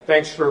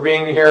Thanks for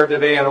being here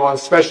today, and I want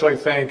to especially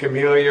thank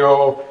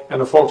Emilio and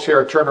the folks here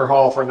at Turner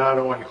Hall for not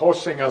only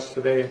hosting us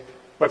today,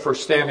 but for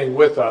standing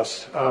with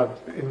us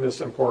in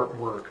this important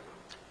work.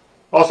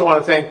 I also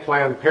want to thank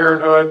Planned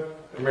Parenthood,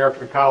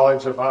 American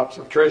College of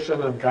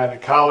Obstetricians and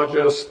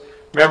Gynecologists,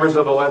 members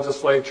of the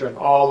legislature, and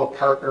all the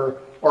partner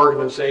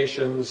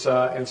organizations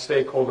and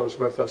stakeholders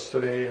with us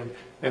today,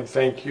 and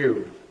thank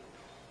you.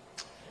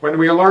 When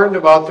we learned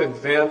about the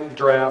then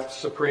draft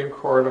Supreme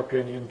Court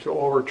opinion to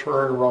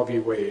overturn Roe v.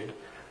 Wade,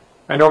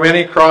 I know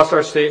many across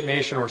our state and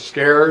nation were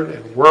scared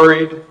and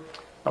worried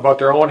about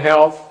their own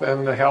health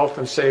and the health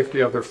and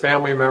safety of their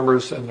family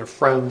members and their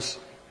friends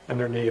and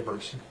their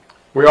neighbors.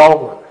 We all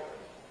were.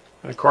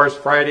 And of course,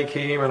 Friday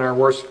came and our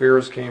worst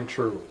fears came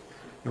true.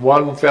 In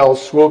one fell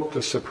swoop,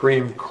 the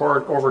Supreme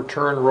Court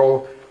overturned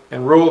Roe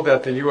and ruled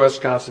that the U.S.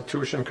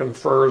 Constitution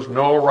confers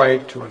no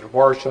right to an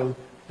abortion,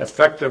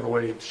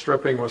 effectively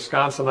stripping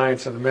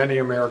Wisconsinites and many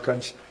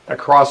Americans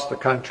across the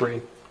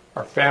country,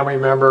 our family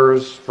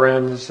members,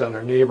 friends, and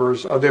our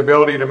neighbors, of the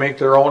ability to make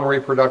their own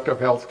reproductive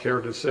health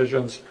care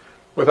decisions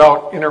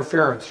without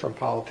interference from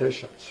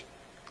politicians.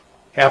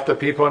 Half the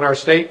people in our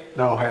state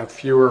now have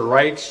fewer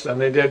rights than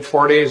they did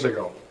 4 days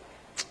ago,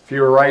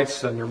 fewer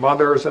rights than their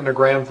mothers and their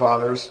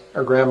grandfathers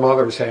or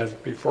grandmothers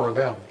had before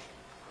them.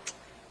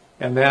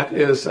 And that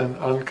is an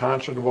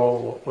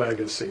unconscionable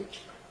legacy.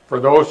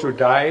 For those who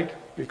died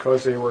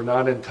because they were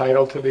not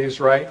entitled to these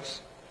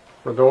rights,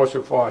 for those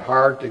who fought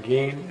hard to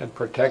gain and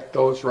protect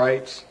those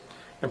rights,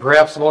 and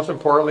perhaps most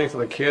importantly for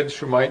the kids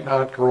who might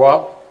not grow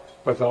up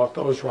without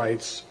those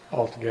rights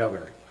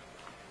altogether.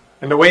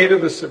 And the weight of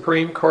the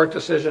Supreme Court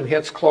decision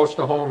hits close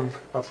to home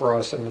for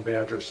us in the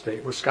Badger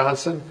State.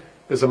 Wisconsin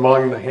is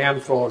among the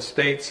handful of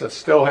states that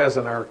still has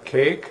an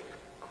archaic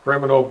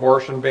criminal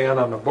abortion ban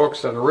on the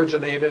books that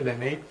originated in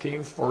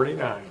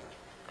 1849.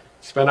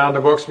 It's been on the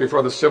books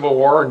before the Civil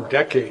War and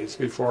decades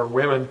before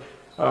women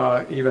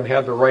even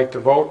had the right to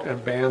vote,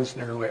 and bans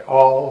nearly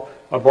all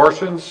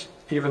abortions,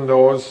 even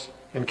those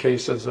in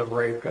cases of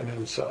rape and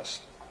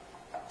incest.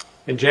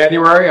 In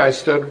January, I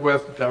stood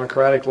with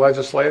Democratic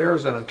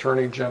legislators and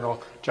Attorney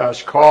General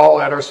Josh Kaul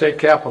at our state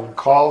capitol and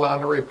called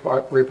on the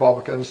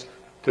Republicans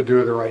to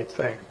do the right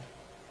thing.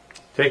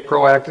 Take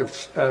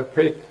proactive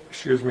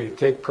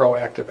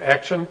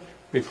action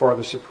before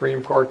the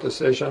Supreme Court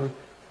decision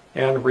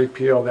and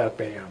repeal that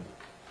ban.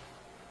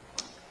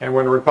 And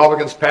when the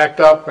Republicans packed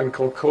up and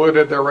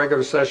concluded their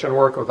regular session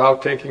work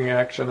without taking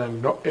action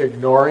and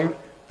ignoring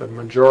the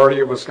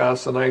majority of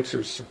Wisconsinites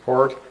who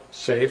support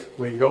safe,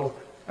 legal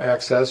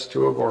access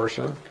to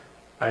abortion,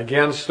 I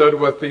again stood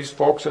with these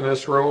folks in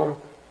this room,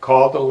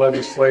 called the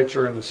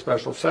legislature in the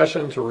special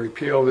session to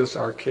repeal this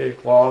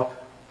archaic law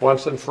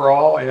once and for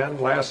all, and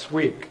last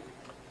week,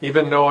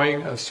 even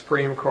knowing a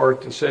Supreme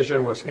Court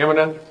decision was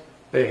imminent,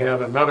 they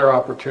had another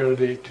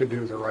opportunity to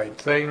do the right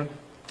thing,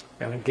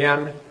 and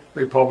again,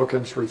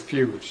 Republicans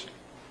refused.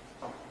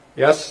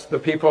 Yes, the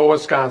people of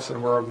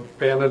Wisconsin were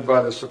abandoned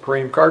by the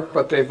Supreme Court,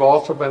 but they've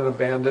also been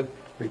abandoned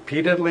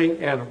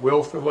repeatedly and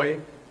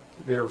willfully.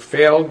 They were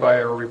failed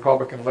by our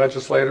Republican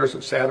legislators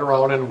who sat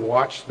around and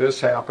watched this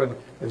happen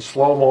in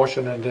slow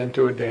motion and didn't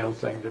do a damn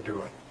thing to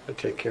do it, to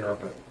take care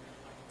of it.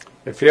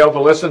 They failed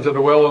to listen to the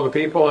will of the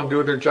people and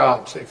do their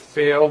jobs. They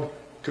failed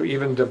to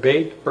even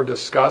debate or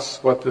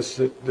discuss what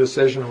this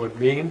decision would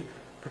mean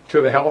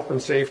to the health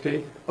and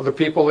safety of the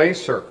people they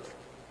serve.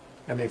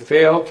 And they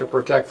failed to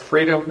protect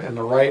freedom and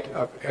the right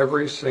of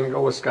every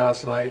single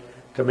Wisconsinite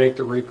to make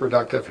the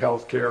reproductive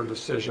health care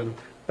decision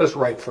that's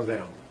right for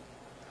them.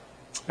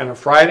 And on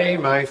Friday,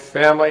 my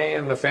family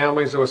and the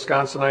families of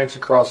Wisconsinites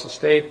across the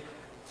state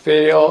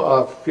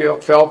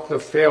felt the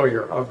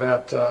failure of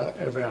that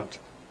event.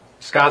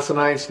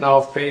 Wisconsinites now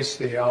face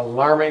the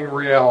alarming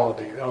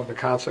reality of the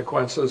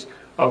consequences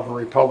of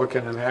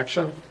Republican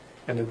inaction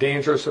and the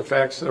dangerous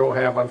effects it will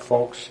have on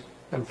folks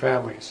and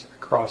families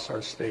across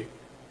our state.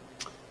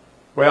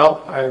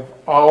 Well, I've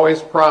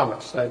always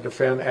promised I'd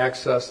defend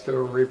access to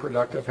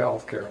reproductive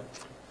health care.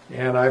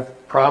 And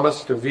I've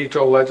promised to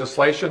veto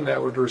legislation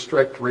that would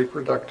restrict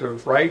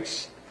reproductive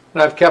rights,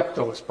 and I've kept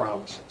those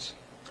promises.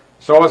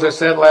 So as I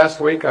said last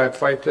week, I'd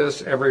fight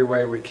this every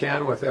way we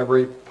can with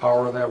every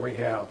power that we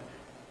have.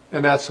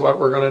 And that's what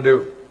we're going to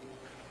do.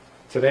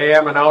 Today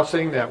I'm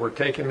announcing that we're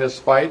taking this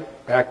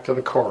fight back to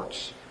the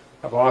courts.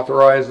 I've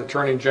authorized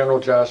Attorney General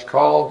Josh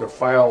Kaul to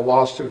file a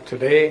lawsuit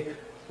today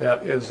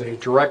that is a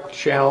direct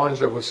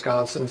challenge of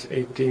Wisconsin's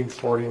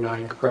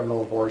 1849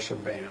 criminal abortion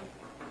ban.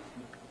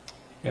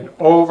 An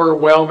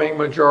overwhelming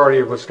majority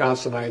of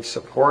Wisconsinites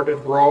supported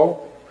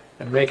Roe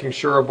and making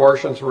sure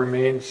abortions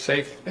remain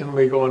safe and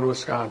legal in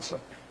Wisconsin.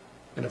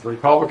 And if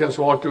Republicans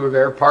won't do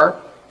their part,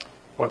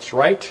 what's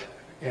right,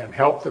 and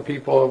help the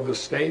people of the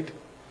state,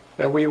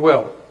 then we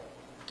will.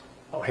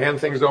 I'll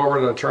hand things over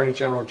to Attorney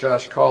General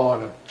Josh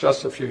Kaul in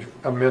just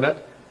a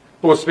minute.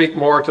 We'll speak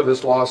more to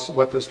this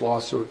what this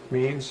lawsuit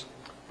means.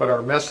 But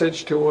our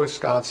message to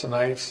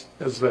Wisconsinites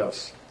is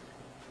this: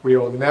 we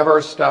will never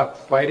stop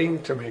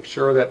fighting to make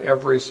sure that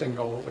every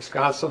single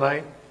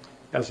Wisconsinite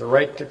has the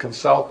right to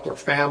consult their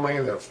family,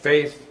 their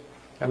faith,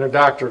 and a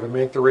doctor to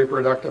make the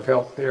reproductive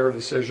health care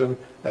decision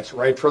that's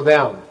right for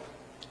them.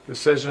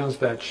 Decisions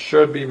that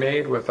should be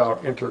made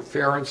without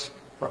interference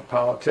from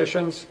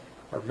politicians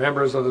or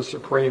members of the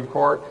Supreme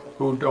Court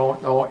who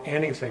don't know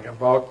anything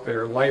about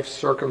their life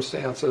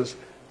circumstances,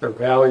 their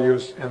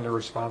values, and their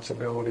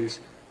responsibilities,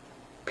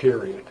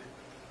 period.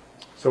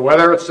 So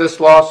whether it's this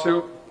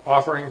lawsuit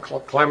offering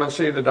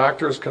clemency to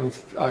doctors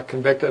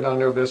convicted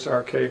under this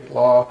archaic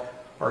law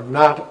or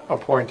not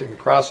appointing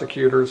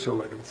prosecutors who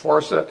would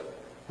enforce it,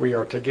 we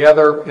are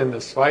together in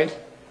this fight,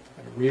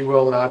 and we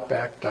will not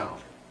back down.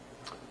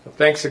 So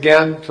thanks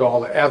again to all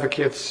the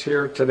advocates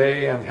here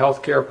today and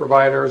healthcare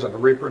providers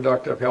and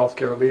reproductive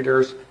healthcare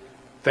leaders.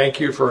 Thank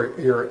you for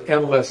your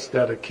endless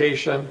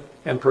dedication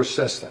and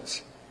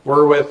persistence.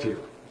 We're with you.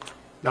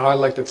 Now I'd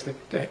like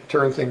to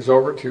turn things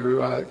over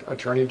to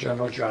Attorney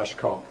General Josh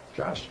Kaul.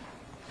 Josh.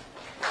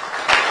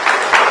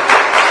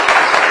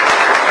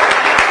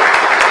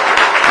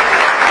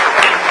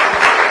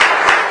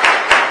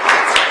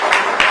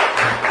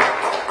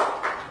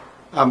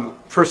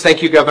 First,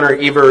 thank you, Governor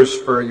Evers,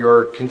 for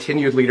your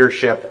continued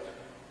leadership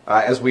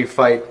as we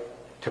fight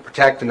to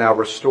protect and now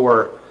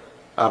restore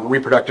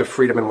reproductive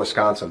freedom in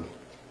Wisconsin.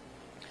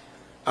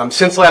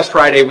 Since last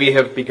Friday, we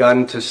have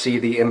begun to see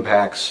the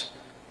impacts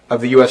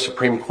of the U.S.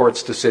 Supreme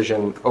Court's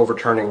decision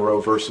overturning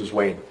Roe v.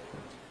 Wade.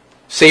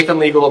 Safe and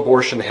legal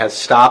abortion has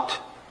stopped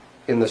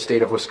in the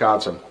state of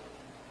Wisconsin.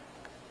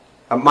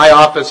 My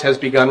office has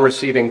begun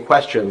receiving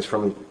questions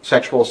from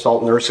sexual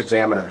assault nurse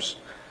examiners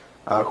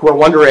who are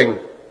wondering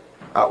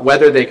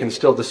whether they can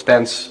still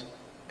dispense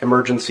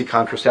emergency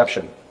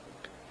contraception,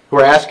 who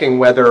are asking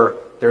whether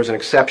there's an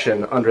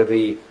exception under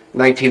the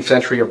 19th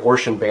century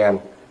abortion ban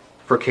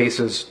for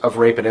cases of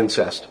rape and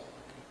incest.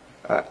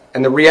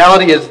 And the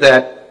reality is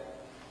that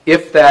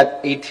if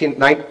that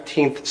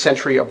 19th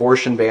century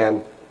abortion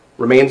ban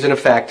remains in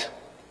effect,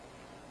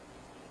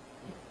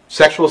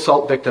 sexual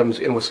assault victims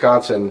in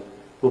Wisconsin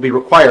will be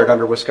required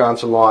under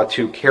Wisconsin law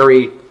to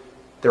carry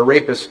their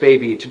rapist's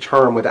baby to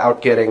term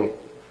without getting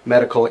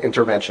medical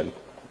intervention.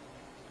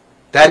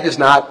 That is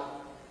not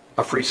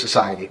a free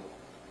society.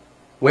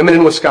 Women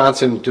in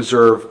Wisconsin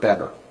deserve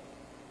better.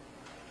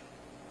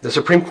 The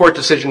Supreme Court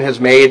decision has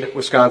made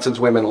Wisconsin's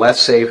women less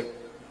safe,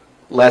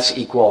 less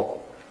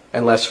equal,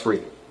 and less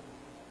free.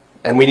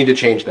 And we need to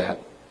change that.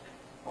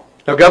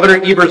 Now,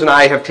 Governor Evers and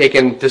I have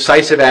taken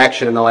decisive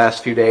action in the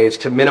last few days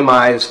to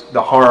minimize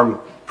the harm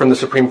from the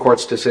Supreme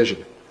Court's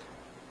decision.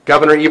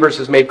 Governor Evers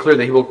has made clear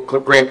that he will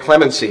grant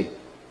clemency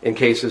in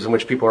cases in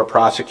which people are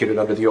prosecuted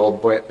under the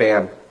old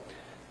ban.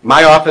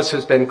 My office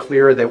has been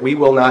clear that we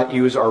will not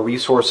use our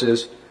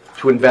resources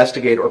to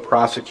investigate or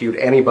prosecute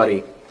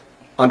anybody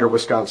under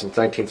Wisconsin's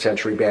 19th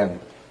century ban.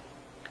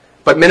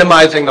 But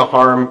minimizing the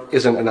harm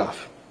isn't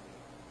enough.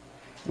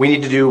 We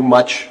need to do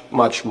much,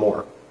 much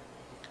more.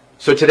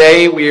 So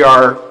today we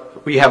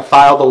have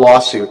filed a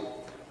lawsuit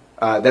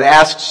that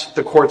asks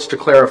the courts to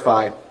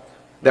clarify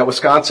that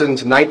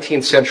Wisconsin's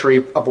 19th century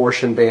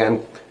abortion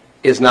ban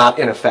is not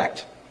in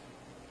effect.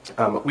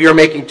 We are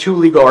making two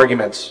legal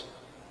arguments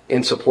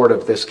in support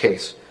of this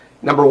case.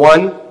 Number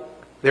one,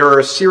 there are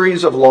a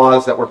series of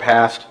laws that were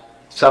passed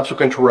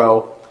subsequent to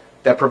Roe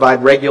that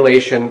provide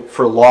regulation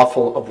for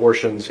lawful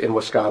abortions in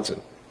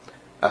Wisconsin.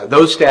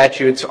 Those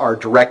statutes are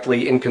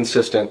directly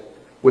inconsistent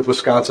with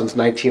Wisconsin's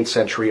 19th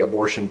century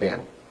abortion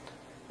ban.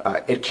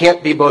 It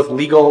can't be both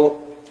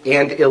legal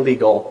and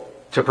illegal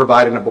to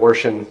provide an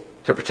abortion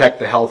to protect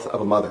the health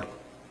of a mother.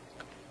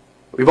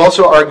 We've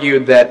also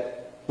argued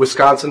that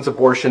Wisconsin's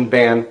abortion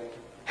ban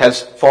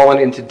has fallen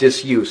into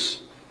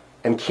disuse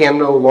and can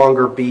no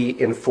longer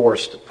be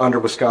enforced under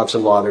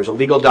Wisconsin law. There's a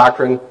legal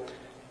doctrine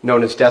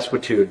known as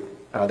desuetude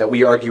that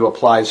we argue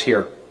applies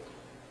here.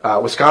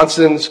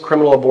 Wisconsin's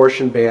criminal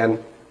abortion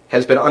ban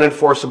has been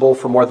unenforceable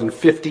for more than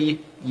 50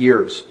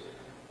 years.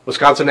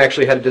 Wisconsin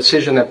actually had a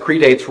decision that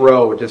predates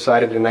Roe,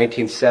 decided in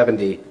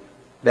 1970,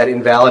 that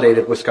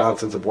invalidated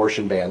Wisconsin's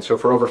abortion ban. So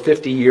for over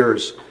 50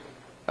 years,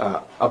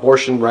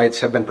 abortion rights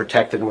have been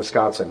protected in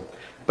Wisconsin.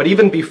 But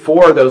even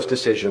before those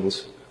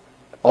decisions,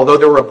 although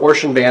there were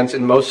abortion bans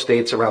in most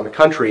states around the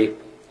country,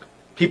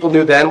 people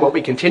knew then what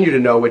we continue to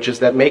know, which is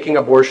that making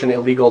abortion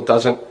illegal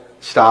doesn't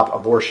stop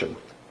abortion.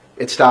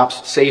 It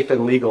stops safe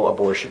and legal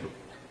abortion.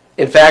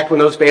 In fact, when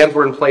those bans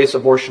were in place,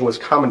 abortion was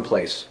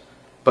commonplace,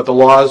 but the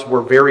laws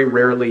were very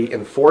rarely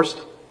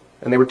enforced,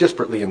 and they were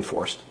disparately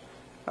enforced.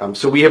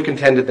 So we have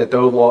contended that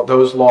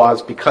those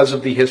laws, because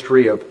of the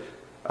history of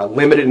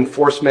limited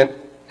enforcement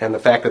and the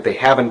fact that they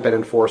haven't been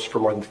enforced for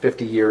more than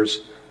 50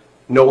 years,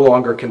 no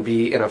longer can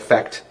be in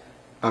effect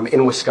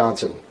in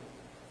Wisconsin.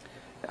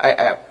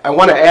 I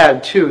want to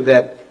add, too,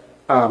 that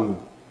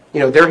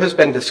there has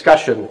been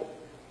discussion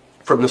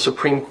from the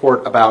Supreme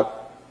Court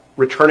about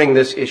returning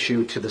this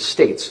issue to the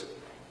states.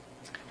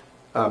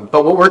 But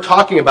what we're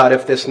talking about,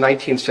 if this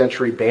 19th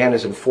century ban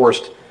is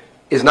enforced,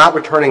 is not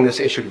returning this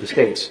issue to the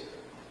states.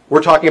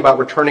 We're talking about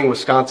returning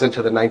Wisconsin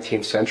to the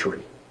 19th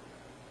century.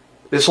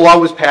 This law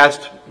was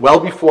passed well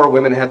before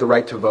women had the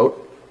right to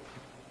vote.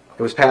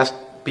 It was passed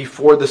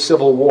before the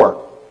Civil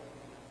War.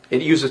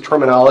 It uses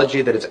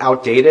terminology that is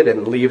outdated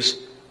and leaves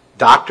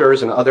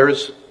doctors and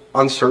others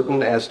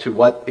uncertain as to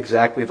what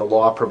exactly the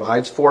law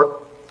provides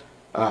for.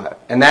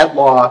 And that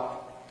law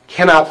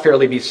cannot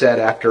fairly be said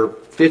after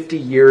 50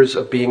 years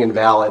of being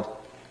invalid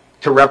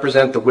to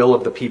represent the will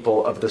of the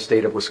people of the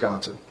state of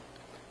Wisconsin.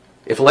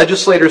 If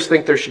legislators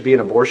think there should be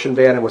an abortion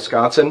ban in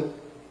Wisconsin,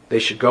 they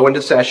should go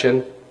into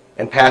session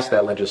and pass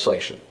that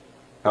legislation.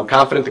 I'm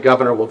confident the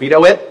governor will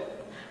veto it,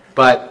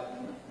 but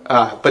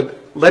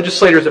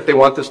legislators, if they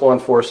want this law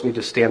enforced, need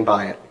to stand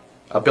by it.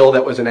 A bill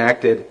that was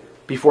enacted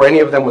before any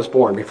of them was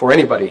born, before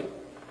anybody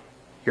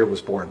here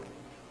was born.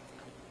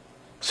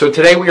 So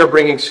today we are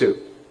bringing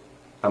suit.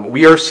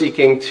 We are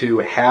seeking to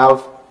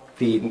have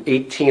the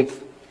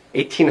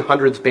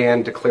 1800s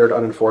ban declared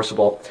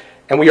unenforceable,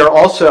 and we are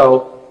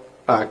also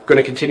going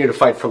to continue to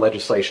fight for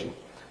legislation.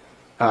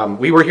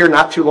 We were here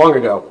not too long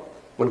ago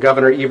when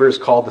Governor Evers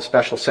called the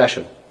special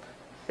session.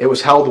 It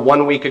was held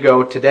 1 week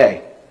ago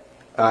today.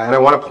 And I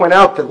want to point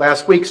out that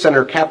last week,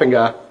 Senator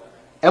Kapenga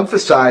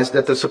emphasized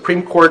that the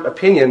Supreme Court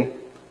opinion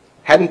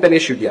hadn't been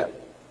issued yet.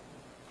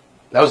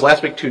 That was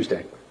last week,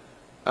 Tuesday.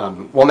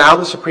 Well, now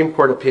the Supreme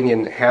Court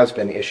opinion has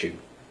been issued.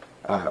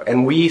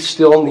 And we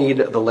still need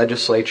the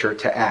legislature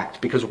to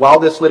act, because while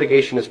this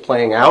litigation is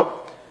playing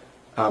out,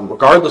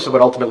 regardless of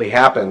what ultimately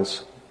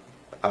happens,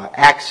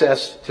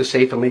 access to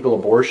safe and legal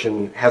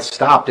abortion has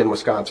stopped in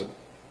Wisconsin.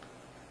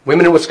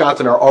 Women in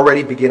Wisconsin are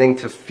already beginning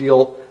to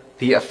feel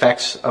the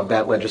effects of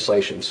that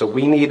legislation. So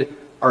we need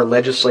our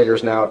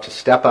legislators now to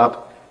step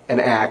up and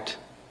act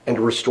and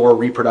to restore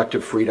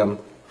reproductive freedom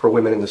for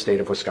women in the state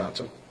of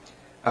Wisconsin.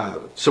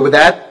 So with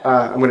that,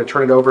 I'm going to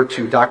turn it over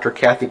to Dr.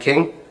 Kathy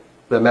King,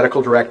 the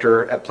medical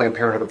director at Planned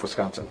Parenthood of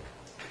Wisconsin.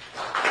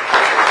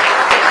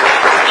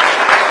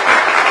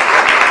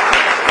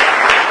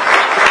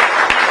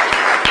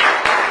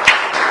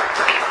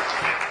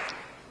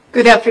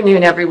 Good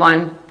afternoon,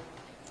 everyone.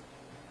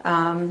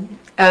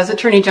 As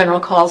Attorney General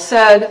Call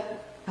said,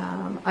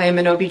 I am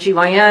an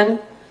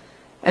OBGYN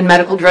and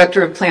medical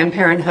director of Planned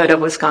Parenthood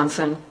of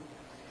Wisconsin.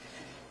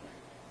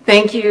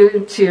 Thank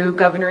you to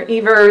Governor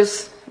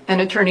Evers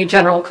and Attorney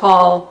General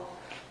Call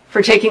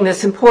for taking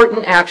this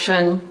important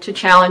action to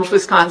challenge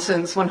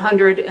Wisconsin's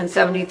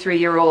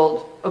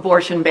 173-year-old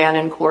abortion ban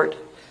in court.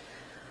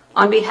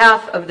 On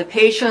behalf of the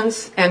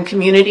patients and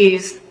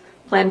communities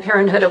Planned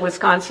Parenthood of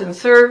Wisconsin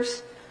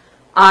serves,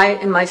 I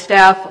and my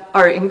staff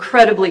are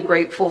incredibly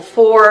grateful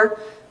for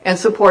and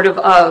supportive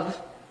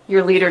of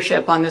your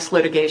leadership on this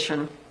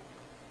litigation.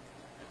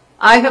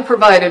 I have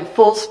provided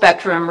full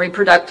spectrum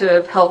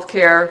reproductive health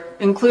care,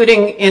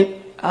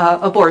 including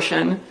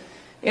abortion,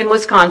 in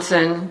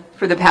Wisconsin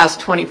for the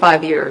past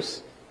 25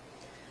 years.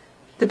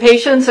 The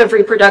patients of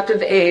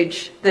reproductive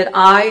age that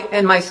I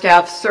and my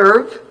staff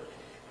serve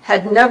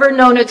had never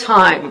known a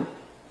time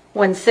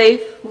when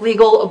safe,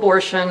 legal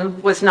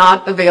abortion was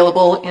not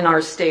available in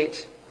our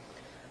state.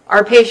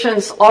 Our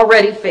patients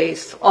already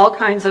face all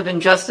kinds of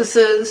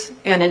injustices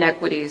and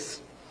inequities.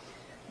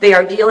 They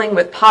are dealing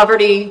with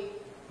poverty,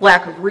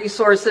 lack of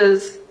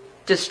resources,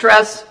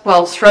 distress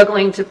while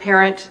struggling to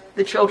parent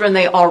the children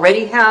they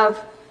already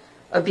have,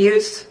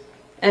 abuse,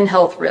 and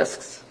health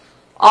risks,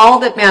 all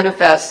that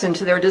manifests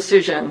into their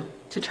decision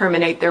to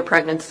terminate their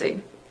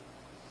pregnancy.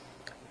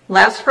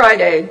 Last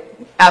Friday,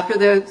 after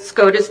the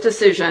SCOTUS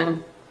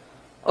decision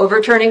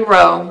overturning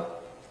Roe,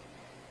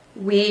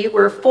 we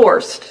were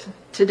forced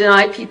to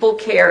deny people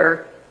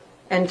care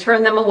and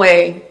turn them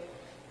away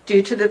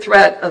due to the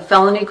threat of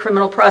felony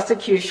criminal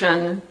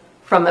prosecution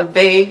from a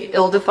vague,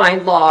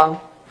 ill-defined law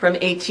from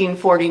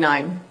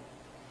 1849.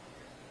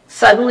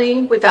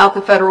 Suddenly, without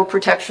the federal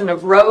protection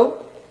of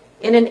Roe,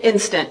 in an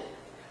instant,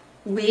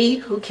 we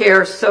who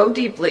care so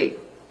deeply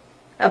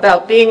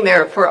about being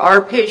there for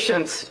our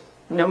patients,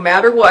 no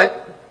matter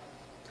what,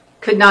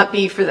 could not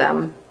be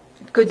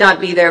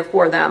there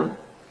for them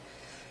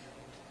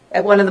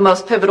at one of the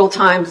most pivotal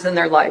times in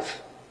their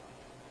life.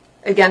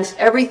 Against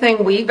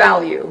everything we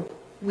value,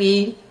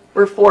 we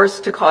were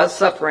forced to cause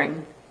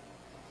suffering.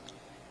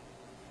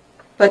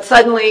 But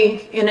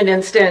suddenly, in an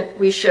instant,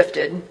 we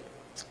shifted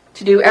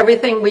to do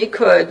everything we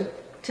could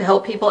to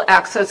help people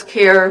access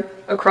care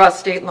across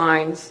state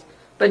lines,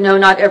 but no,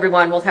 not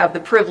everyone will have the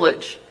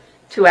privilege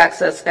to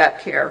access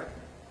that care.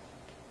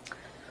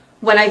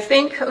 When I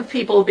think of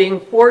people being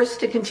forced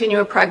to continue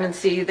a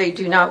pregnancy they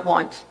do not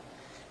want,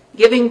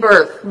 giving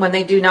birth when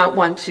they do not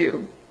want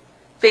to,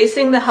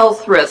 facing the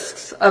health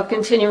risks of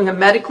continuing a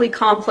medically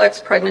complex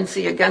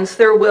pregnancy against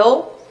their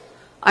will,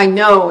 I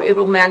know it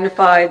will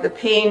magnify the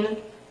pain,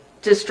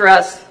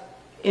 distress,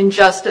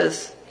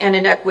 injustice, and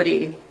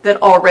inequity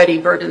that already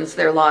burdens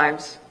their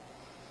lives.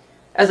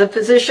 As a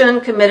physician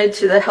committed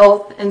to the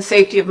health and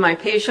safety of my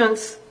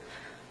patients,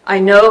 I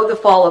know the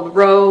fall of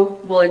Roe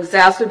will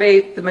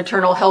exacerbate the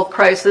maternal health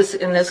crisis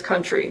in this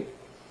country.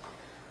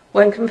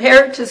 When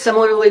compared to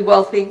similarly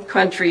wealthy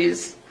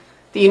countries,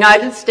 the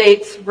United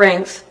States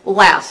ranks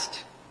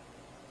last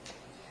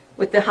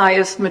with the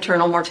highest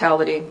maternal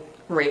mortality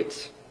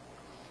rates.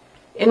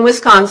 In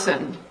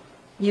Wisconsin,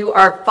 you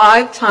are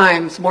 5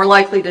 times more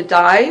likely to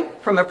die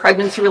from a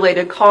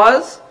pregnancy-related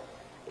cause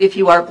if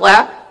you are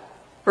black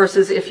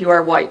versus if you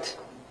are white.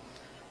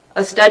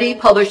 A study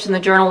published in the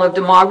Journal of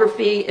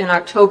Demography in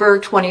October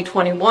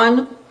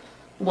 2021,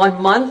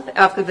 1 month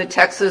after the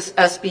Texas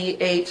SB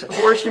 8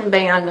 abortion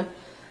ban,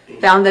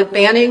 found that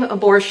banning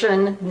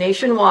abortion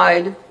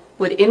nationwide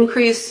would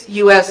increase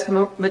U.S.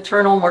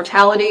 maternal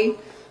mortality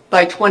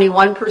by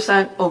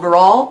 21%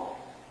 overall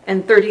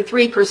and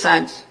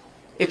 33%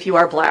 if you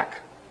are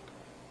black.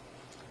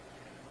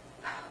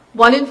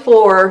 1 in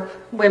 4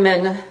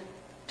 women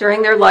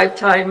during their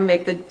lifetime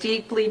make the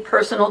deeply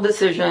personal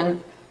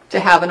decision to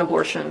have an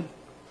abortion.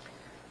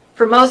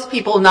 For most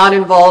people not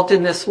involved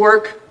in this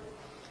work,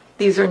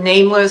 these are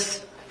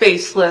nameless,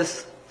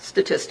 faceless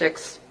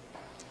statistics.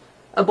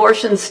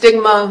 Abortion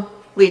stigma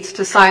leads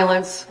to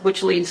silence,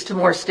 which leads to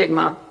more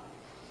stigma.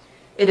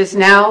 It is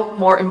now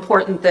more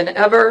important than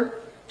ever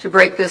to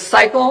break this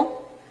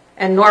cycle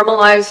and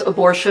normalize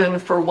abortion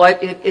for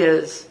what it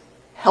is,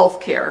 health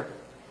care.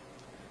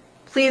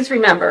 Please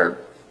remember,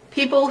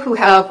 people who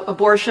have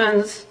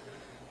abortions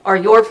are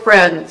your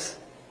friends,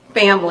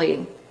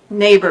 family,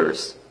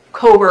 neighbors,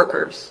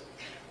 co-workers,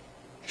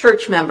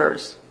 church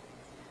members.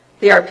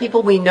 They are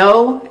people we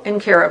know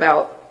and care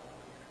about.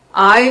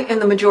 I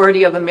and the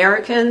majority of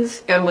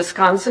Americans and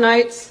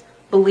Wisconsinites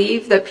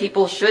believe that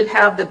people should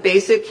have the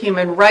basic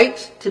human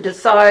right to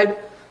decide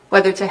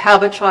whether to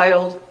have a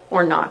child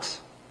or not.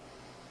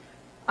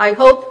 I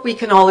hope we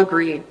can all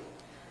agree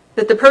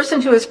that the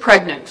person who is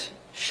pregnant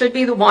should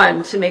be the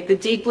one to make the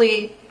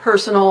deeply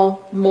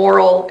personal,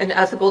 moral, and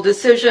ethical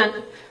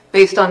decision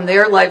based on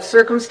their life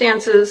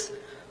circumstances,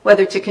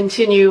 whether to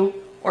continue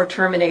or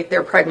terminate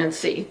their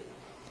pregnancy.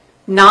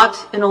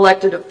 Not an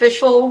elected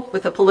official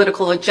with a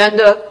political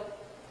agenda,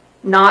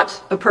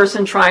 not a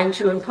person trying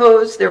to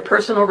impose their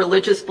personal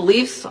religious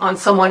beliefs on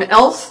someone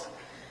else,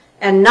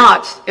 and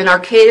not an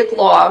archaic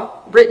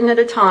law written at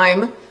a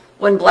time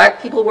when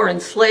black people were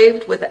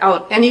enslaved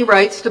without any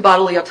rights to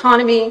bodily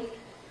autonomy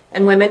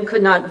and women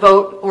could not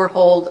vote or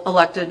hold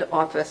elected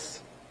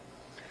office.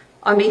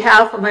 On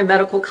behalf of my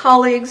medical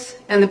colleagues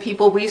and the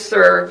people we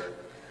serve,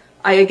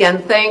 I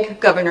again thank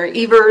Governor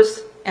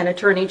Evers and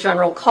Attorney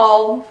General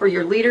Call for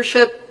your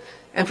leadership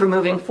and for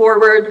moving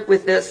forward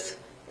with this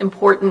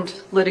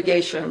important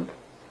litigation.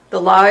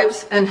 The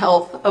lives and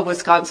health of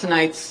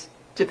Wisconsinites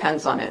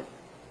depends on it.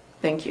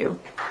 Thank you.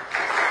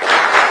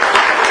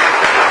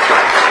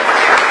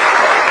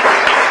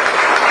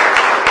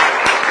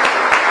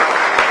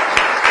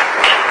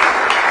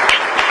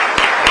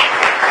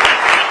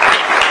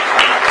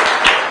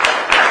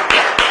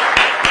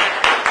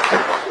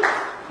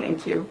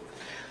 Thank you.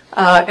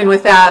 And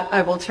with that,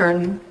 I will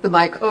turn the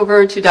mic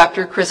over to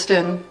Dr.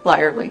 Kristen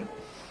Lyerly.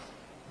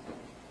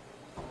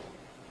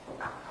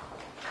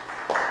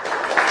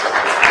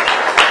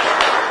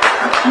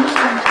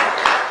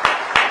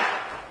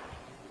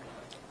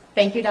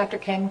 Thank you, Dr.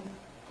 King.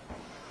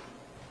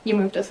 You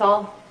moved us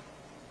all.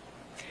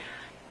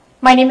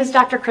 My name is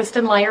Dr.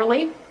 Kristen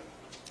Lyerly.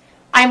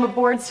 I'm a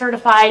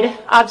board-certified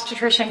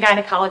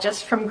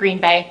obstetrician-gynecologist from Green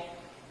Bay.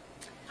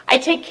 I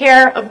take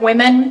care of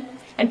women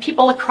and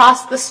people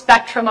across the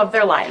spectrum of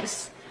their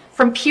lives,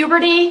 from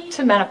puberty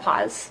to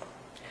menopause.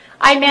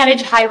 I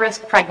manage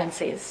high-risk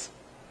pregnancies.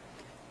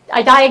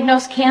 I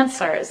diagnose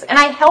cancers, and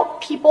I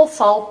help people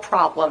solve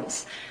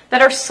problems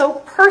that are so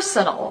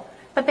personal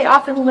that they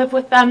often live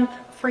with them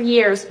for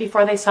years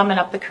before they summon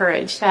up the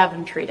courage to have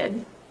them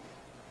treated.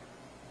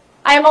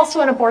 I am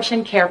also an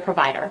abortion care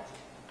provider.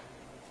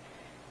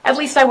 At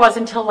least I was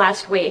until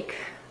last week,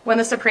 when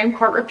the Supreme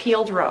Court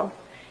repealed Roe,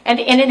 and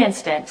in an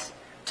instant,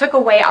 took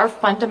away our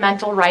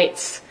fundamental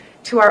rights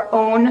to our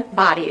own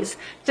bodies,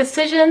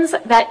 decisions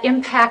that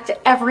impact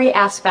every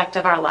aspect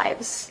of our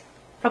lives,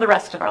 for the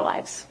rest of our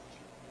lives.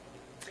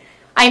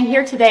 I am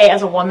here today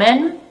as a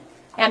woman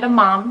and a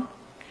mom,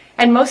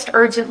 and most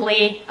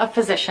urgently, a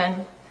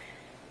physician,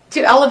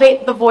 to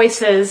elevate the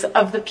voices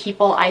of the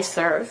people I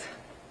serve.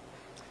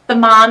 The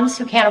moms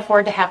who can't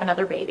afford to have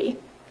another baby.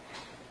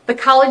 The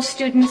college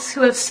students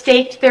who have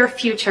staked their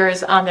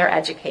futures on their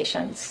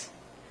educations.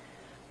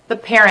 The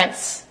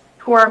parents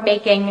who are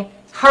making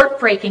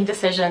heartbreaking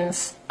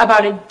decisions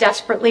about a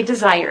desperately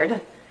desired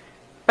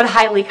but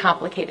highly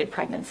complicated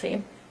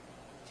pregnancy.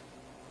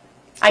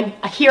 I'm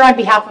here on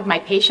behalf of my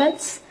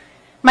patients,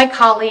 my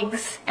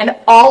colleagues, and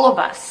all of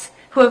us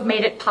who have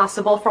made it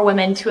possible for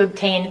women to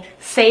obtain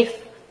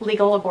safe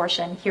legal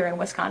abortion here in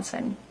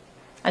Wisconsin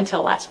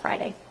until last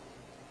Friday.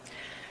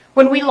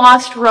 When we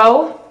lost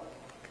Roe,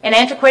 an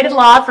antiquated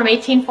law from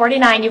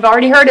 1849, you've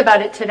already heard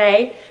about it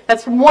today,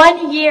 that's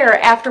 1 year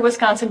after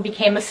Wisconsin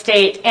became a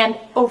state and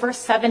over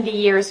 70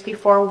 years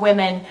before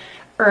women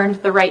earned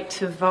the right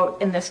to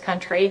vote in this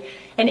country.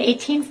 An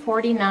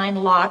 1849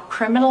 law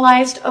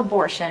criminalized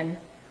abortion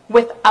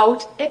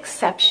without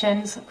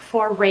exceptions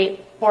for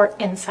rape or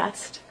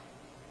incest.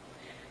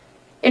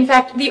 In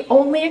fact, the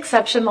only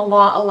exception the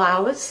law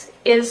allows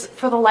is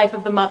for the life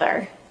of the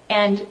mother,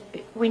 and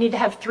we need to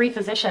have 3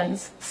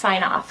 physicians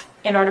sign off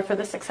in order for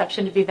this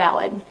exception to be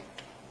valid.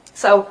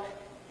 So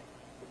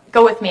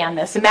go with me on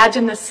this.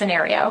 Imagine this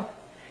scenario.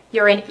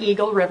 You're in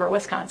Eagle River,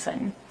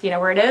 Wisconsin. Do you know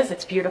where it is?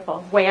 It's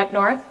beautiful, way up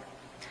north.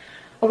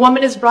 A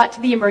woman is brought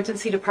to the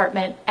emergency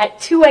department at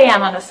 2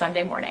 a.m. on a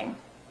Sunday morning.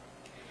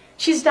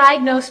 She's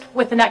diagnosed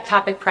with an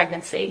ectopic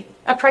pregnancy,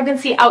 a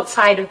pregnancy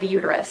outside of the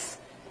uterus.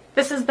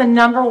 This is the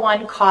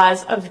 #1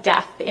 cause of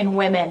death in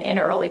women in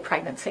early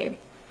pregnancy.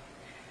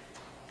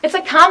 It's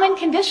a common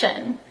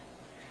condition,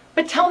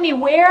 but tell me,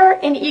 where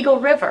in Eagle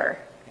River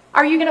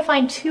are you going to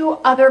find 2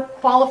 other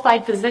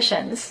qualified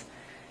physicians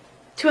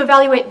to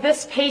evaluate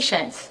this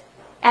patient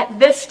at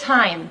this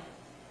time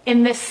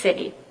in this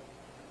city?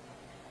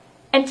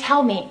 And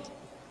tell me,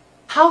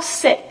 how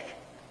sick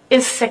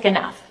is sick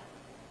enough?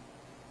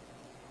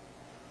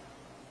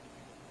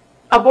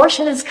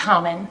 Abortion is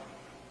common.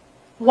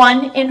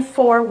 1 in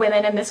 4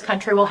 women in this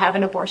country will have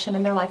an abortion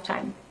in their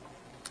lifetime.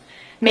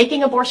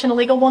 Making abortion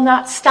illegal will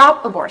not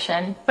stop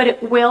abortion, but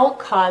it will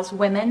cause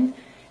women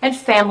and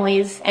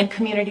families and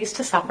communities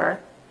to suffer,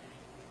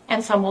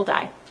 and some will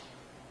die.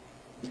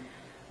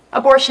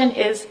 Abortion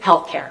is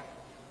healthcare.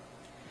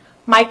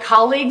 My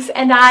colleagues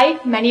and I,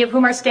 many of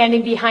whom are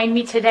standing behind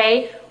me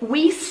today,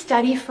 we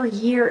study for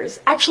years.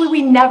 Actually,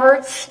 we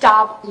never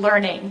stop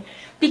learning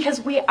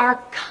because we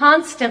are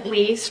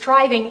constantly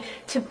striving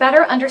to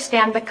better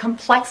understand the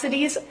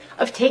complexities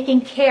of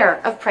taking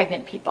care of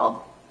pregnant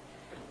people.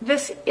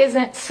 This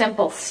isn't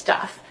simple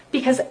stuff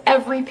because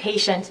every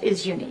patient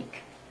is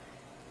unique.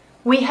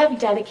 We have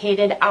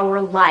dedicated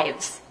our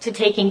lives to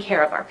taking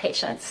care of our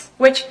patients,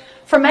 which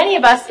for many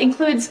of us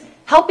includes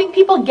helping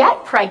people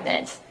get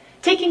pregnant,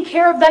 taking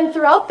care of them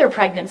throughout their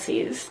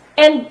pregnancies,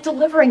 and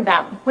delivering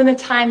them when the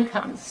time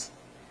comes.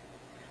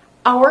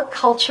 Our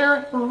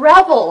culture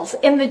revels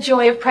in the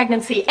joy of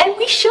pregnancy, and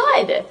we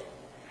should.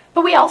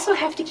 But we also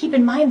have to keep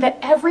in mind that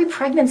every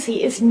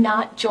pregnancy is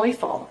not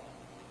joyful.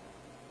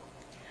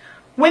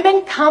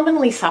 Women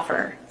commonly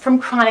suffer from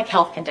chronic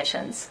health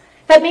conditions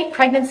that make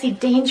pregnancy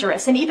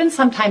dangerous and even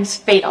sometimes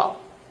fatal.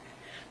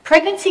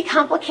 Pregnancy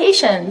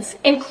complications,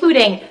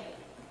 including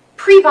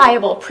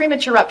previable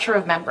premature rupture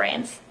of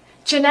membranes,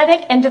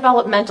 genetic and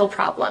developmental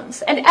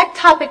problems, and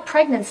ectopic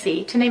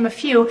pregnancy, to name a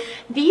few,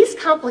 these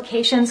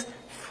complications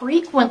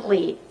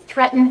frequently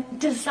threaten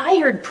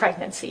desired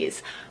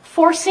pregnancies,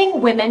 forcing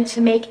women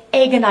to make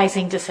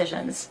agonizing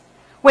decisions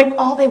when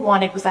all they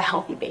wanted was a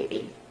healthy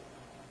baby.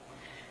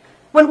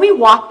 When we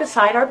walk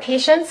beside our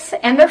patients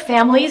and their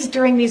families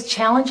during these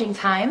challenging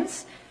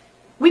times,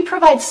 we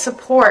provide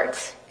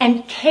support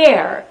and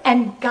care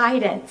and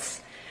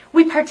guidance.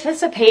 We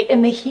participate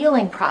in the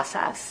healing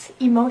process,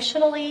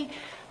 emotionally,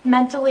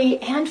 mentally,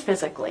 and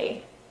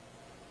physically.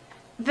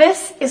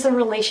 This is a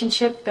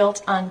relationship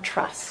built on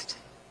trust.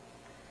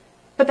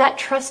 But that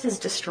trust is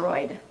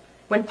destroyed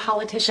when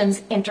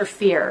politicians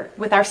interfere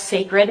with our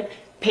sacred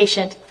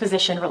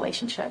patient-physician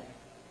relationship.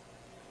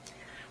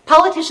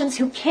 Politicians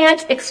who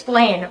can't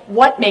explain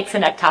what makes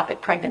an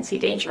ectopic pregnancy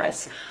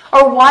dangerous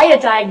or why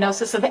a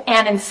diagnosis of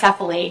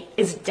anencephaly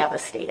is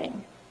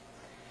devastating.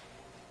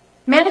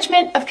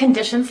 Management of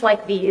conditions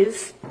like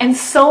these and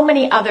so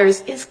many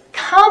others is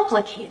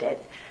complicated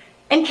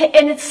and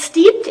it's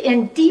steeped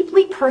in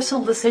deeply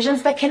personal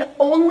decisions that can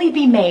only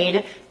be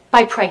made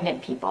by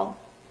pregnant people.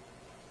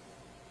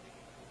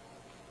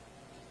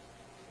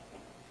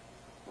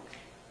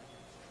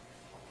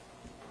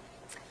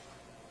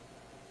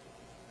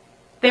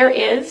 There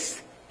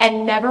is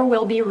and never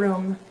will be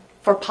room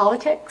for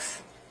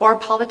politics or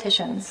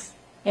politicians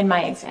in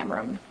my exam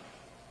room.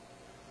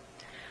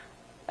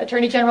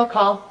 Attorney General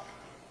Call,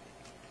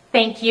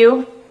 thank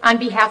you on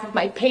behalf of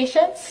my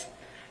patients,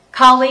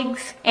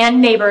 colleagues,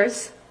 and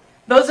neighbors,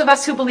 those of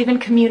us who believe in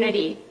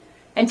community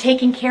and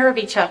taking care of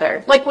each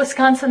other, like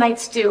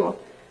Wisconsinites do,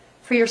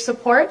 for your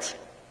support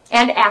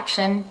and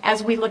action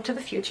as we look to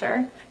the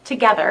future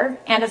together,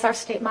 and as our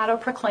state motto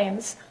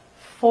proclaims,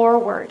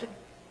 forward.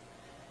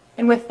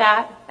 And with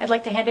that, I'd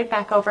like to hand it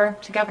back over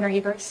to Governor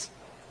Evers.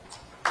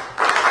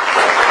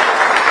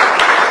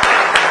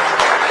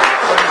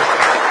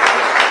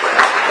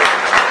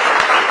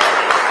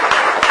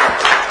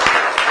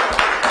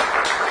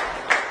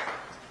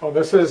 Well,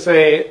 this is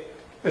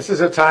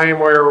a time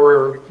where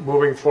we're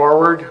moving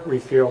forward. We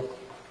feel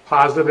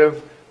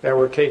positive that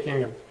we're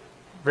taking a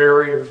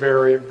very,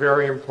 very,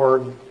 very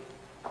important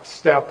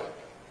step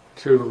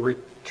to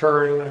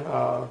return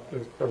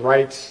the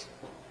rights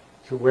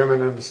to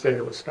women in the state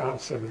of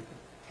Wisconsin.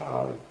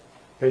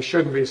 They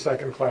shouldn't be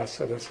second-class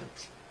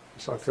citizens.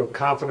 So I feel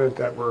confident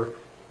that we're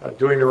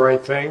doing the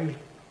right thing,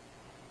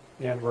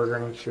 and we're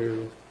going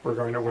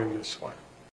to win this one.